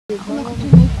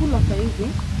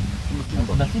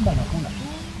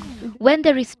When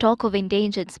there is talk of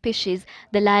endangered species,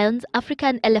 the lions,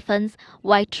 African elephants,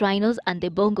 white rhinos and the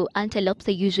Bongo antelopes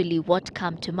are usually what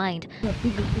come to mind.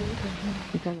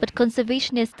 But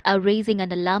conservationists are raising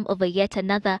an alarm over yet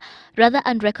another rather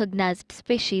unrecognized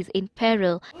species in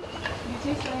peril.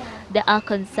 There are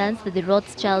concerns that the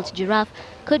Rothschild giraffe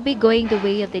could be going the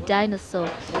way of the dinosaur.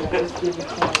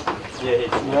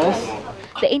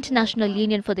 The International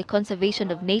Union for the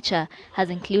Conservation of Nature has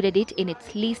included it in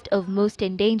its list of most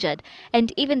endangered,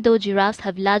 and even though giraffes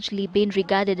have largely been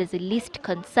regarded as a least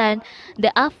concern,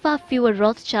 there are far fewer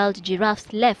Rothschild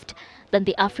giraffes left than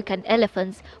the African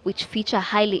elephants, which feature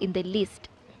highly in the list.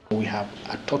 We have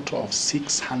a total of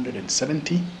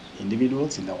 670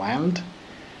 individuals in the wild.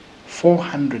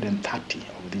 430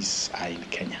 of these are in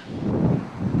Kenya.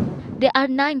 There are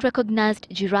 9 recognized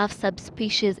giraffe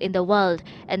subspecies in the world,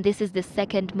 and this is the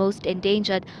second most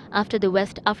endangered after the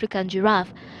West African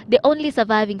giraffe. The only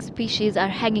surviving species are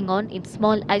hanging on in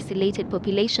small isolated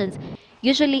populations,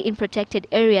 usually in protected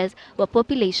areas where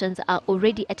populations are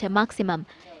already at a maximum.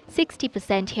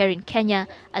 60% here in Kenya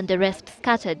and the rest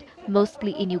scattered,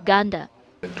 mostly in Uganda.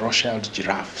 The Rothschild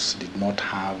giraffes did not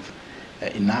have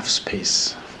enough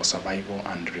space for survival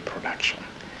and reproduction,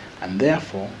 and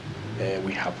therefore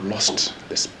we have lost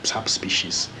the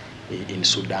subspecies in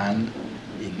Sudan,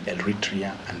 in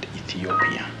Eritrea and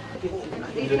Ethiopia.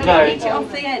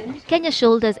 Kenya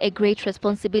shoulders a great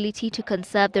responsibility to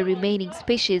conserve the remaining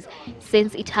species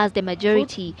since it has the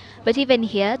majority, but even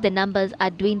here the numbers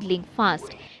are dwindling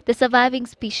fast. The surviving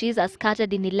species are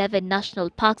scattered in 11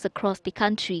 national parks across the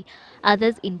country,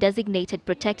 others in designated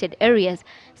protected areas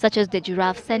such as the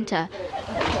Giraffe Center.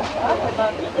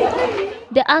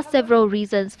 There are several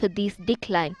reasons for this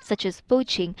decline, such as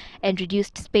poaching and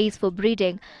reduced space for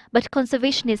breeding, but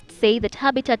conservationists say that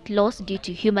habitat loss due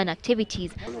to human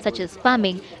activities, such as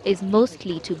farming, is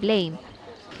mostly to blame.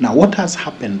 Now, what has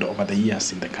happened over the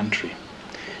years in the country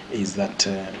is that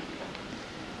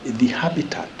the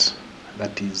habitat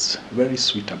that is very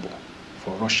suitable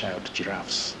for Rothschild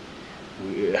giraffes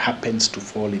happens to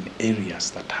fall in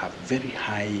areas that have very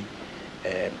high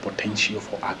potential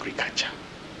for agriculture.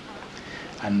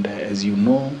 And as you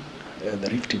know, the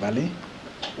Rift Valley,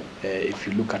 if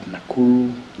you look at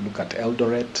Nakuru, look at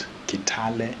Eldoret,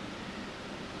 Kitale,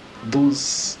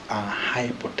 those are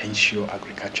high potential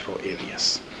agricultural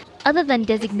areas. Other than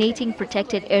designating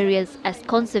protected areas as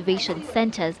conservation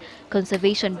centers,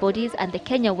 conservation bodies and the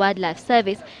Kenya Wildlife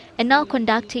Service are now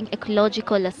conducting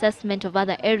ecological assessment of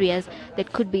other areas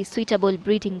that could be suitable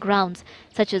breeding grounds,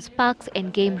 such as parks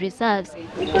and game reserves.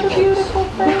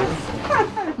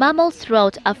 Mammals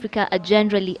throughout Africa are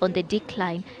generally on the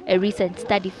decline. A recent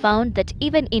study found that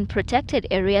even in protected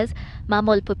areas,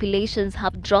 mammal populations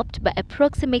have dropped by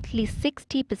approximately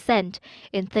 60%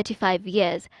 in 35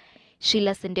 years.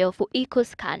 Sheila Sendeyo for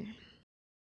EcoScan.